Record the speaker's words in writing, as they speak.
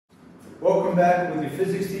Welcome back with your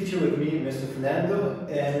physics teacher, with me, Mr. Fernando.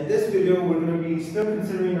 And in this video, we're going to be still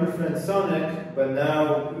considering our friend Sonic, but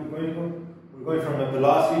now we're going from a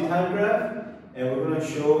velocity time graph, and we're going to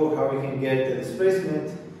show how we can get the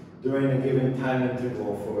displacement during a given time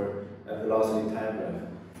interval for a velocity time graph.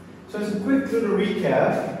 So as a quick little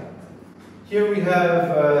recap, here we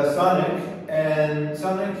have Sonic, and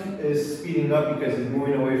Sonic is speeding up because he's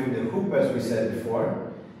moving away from the hoop, as we said before.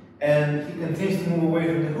 And he continues to move away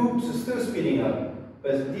from the hoop, so still speeding up.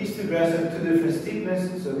 But these two graphs have two different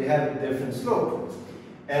steepness, so they have a different slope.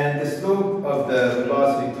 And the slope of the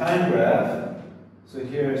velocity time graph, so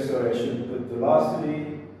here, sorry, I should put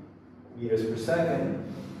velocity, meters per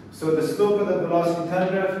second. So the slope of the velocity time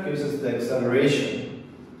graph gives us the acceleration.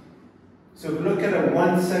 So if we look at a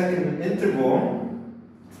 1 second interval,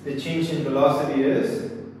 the change in velocity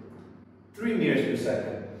is 3 meters per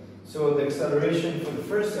second. So the acceleration for the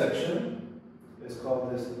first section, let's call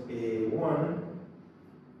this A1,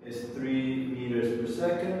 is 3 meters per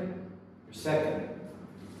second.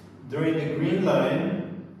 During the green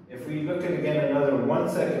line, if we look at again another 1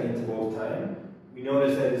 second interval of time, we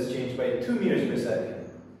notice that it's changed by 2 meters per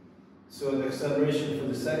second. So the acceleration for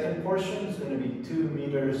the second portion is going to be 2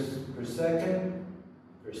 meters per second.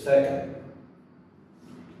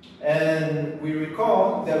 And we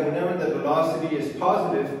recall that whenever the velocity is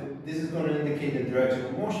positive, this is going to indicate the direction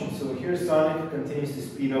of motion. So here Sonic continues to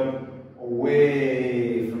speed up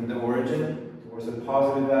away from the origin towards the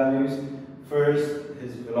positive values. First,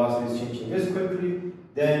 his velocity is changing this quickly,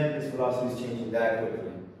 then his velocity is changing that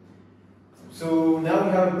quickly. So now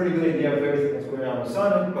we have a pretty good idea of everything that's going on with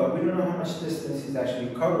Sonic, but we don't know how much distance he's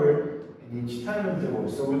actually covered in each time interval.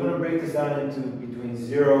 So we're going to break this down into between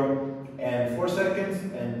 0 and 4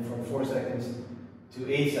 seconds, and from 4 seconds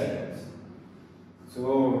to 8 seconds.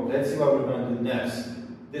 So let's see what we're going to do next.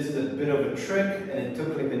 This is a bit of a trick, and it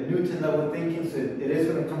took like a Newton level thinking, so it is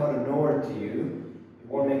going to come out of nowhere to you. It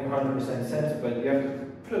won't make 100% sense, but you have to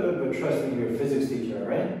put a little bit of trust in your physics teacher,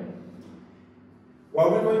 alright?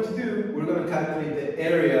 What we're going to do, we're going to calculate the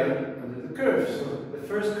area under the curve. So the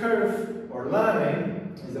first curve, or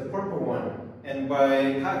line, is the purple one. And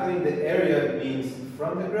by calculating the area, it means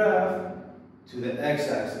from the graph to the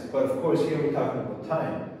x-axis. But of course, here we're talking about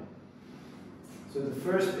time. So the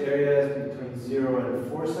first area is between 0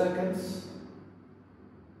 and 4 seconds.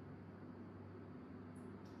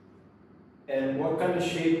 And what kind of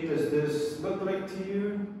shape does this look like to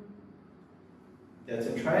you? That's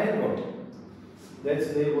a triangle.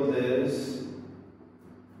 Let's label this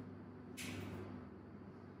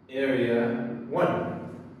area 1.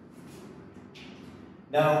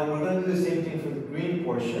 Now we're going to do the same thing for the green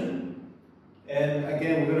portion. And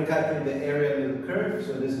again, we're going to calculate the area under the curve.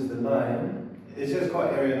 So this is the line. It's just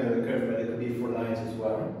called area under the curve, but it could be for lines as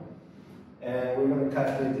well. And we're going to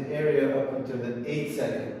calculate the area up until the 8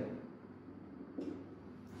 second.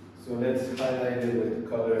 So let's highlight it with the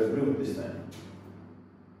color blue this time.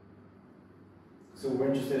 So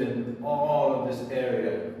we're interested in all of this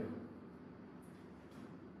area.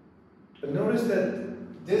 But notice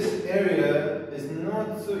that this area is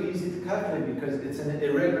not so easy to calculate because it's an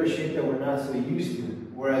irregular shape that we're not so used to.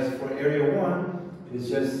 Whereas for area 1, it's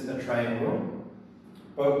just a triangle.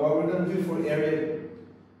 But what we're going to do for area,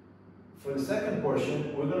 for the second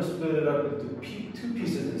portion, we're going to split it up into two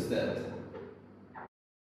pieces instead.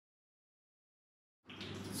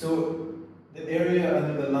 So the area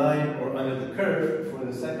under the line or under the curve for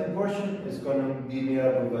the second portion is going to be made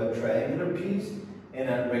up of a triangular piece and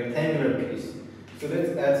a rectangular piece. So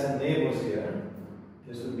let's add some labels here.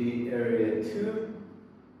 This would be area 2,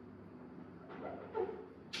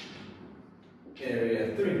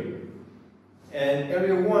 area 3. And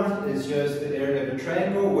area 1 is just the area of a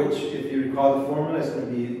triangle, which, if you recall the formula, is going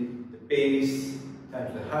to be the base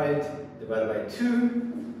times the height divided by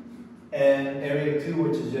 2. And area 2,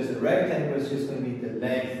 which is just a rectangle, is just going to be the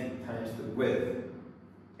length times the width.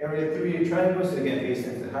 Area 3 triangles, again, base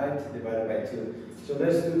times the height divided by 2. So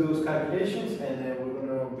let's do those calculations, and then we're going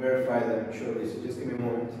to verify them shortly. So just give me a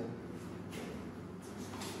moment.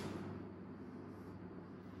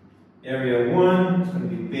 Area 1 is going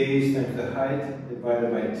to be base times the height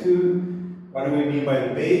divided by 2. What do we mean by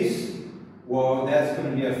the base? Well, that's going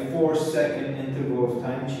to be a 4 second interval of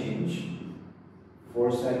time change.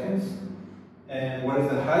 4 seconds. And what is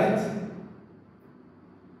the height?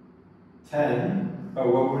 10. But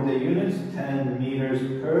what were the units? 10 meters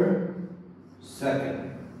per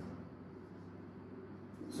second.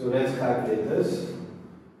 So let's calculate this.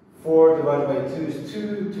 4 divided by 2 is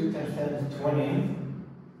 2. 2 times 10 is 20.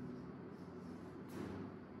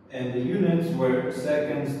 And the units were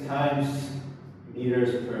seconds times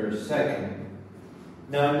meters per second.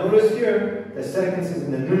 Now notice here that seconds is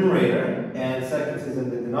in the numerator and seconds is in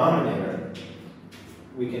the denominator.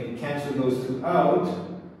 We can cancel those two out,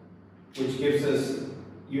 which gives us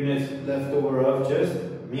units left over of just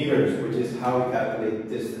meters, which is how we calculate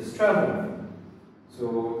distance traveled.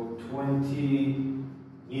 So 20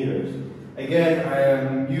 meters. Again, I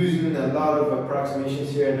am using a lot of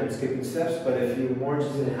approximations here and I'm skipping steps, but if you're more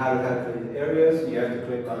interested in how to calculate areas, you have to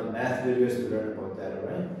click on math videos to learn about that,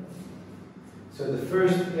 alright? So the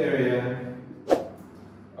first area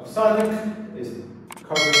of sonic is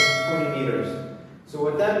covering 20 meters. So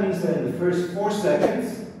what that means that in the first 4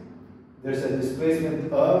 seconds, there's a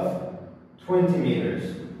displacement of 20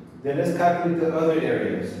 meters. Then let's calculate the other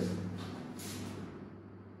areas.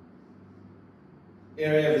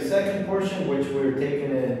 Area of the second portion, which we're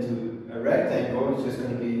taking into a rectangle, is just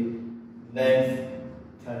going to be length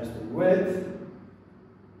times the width.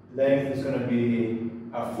 Length is going to be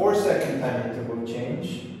a 4-second time interval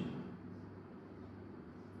change.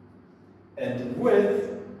 And the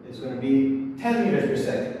width is going to be 10 meters per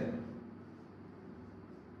second.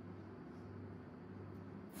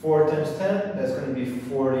 4 times 10, that's going to be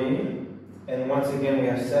 40. And once again, we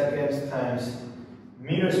have seconds times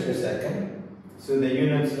meters per second. So the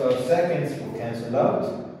units of seconds will cancel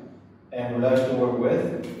out, and we're left over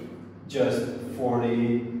with just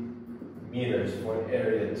 40 meters for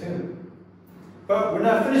area 2. But we're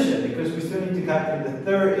not finished yet because we still need to calculate the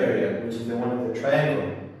third area, which is the one of the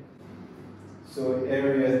triangle. So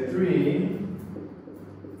area 3,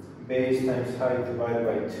 base times height divided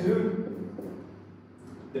by 2.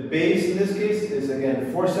 The base in this case is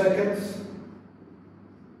again 4 seconds.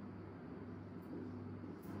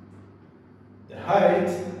 The height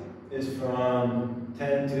is from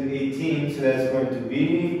 10 to 18, so that's going to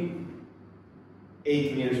be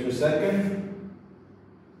 8 meters per second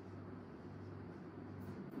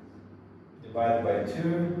divided by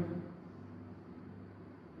 2.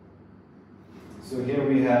 So here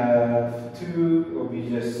we have 2, it will be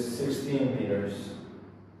just 16 meters.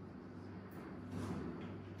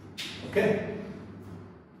 Okay,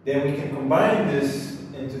 then we can combine this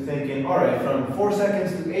into thinking, alright, from 4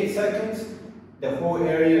 seconds to 8 seconds, the whole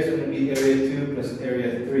area is going to be area 2 plus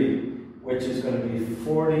area 3, which is going to be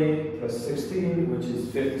 40 plus 16, which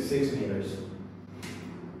is 56 meters.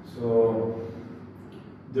 So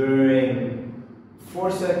during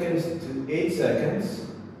 4 seconds to 8 seconds,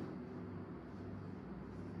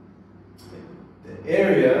 the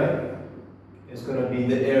area is going to be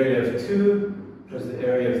the area of 2 plus the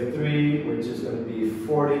area of 3, which is going to be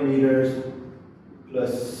 40 meters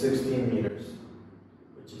plus 16 meters,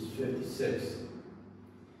 which is 56.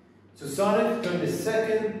 So sonic during the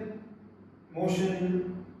second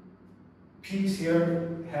motion piece here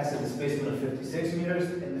has a displacement of 56 meters.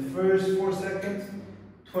 In the first 4 seconds,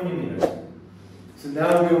 20 meters. So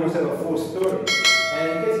now we almost have a full story. And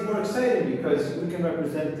it gets more exciting because we can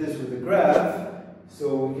represent this with a graph.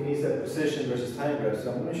 So we can use that position versus time graph.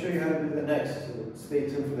 So I'm going to show you how to do the next. So stay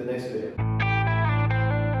tuned for the next video.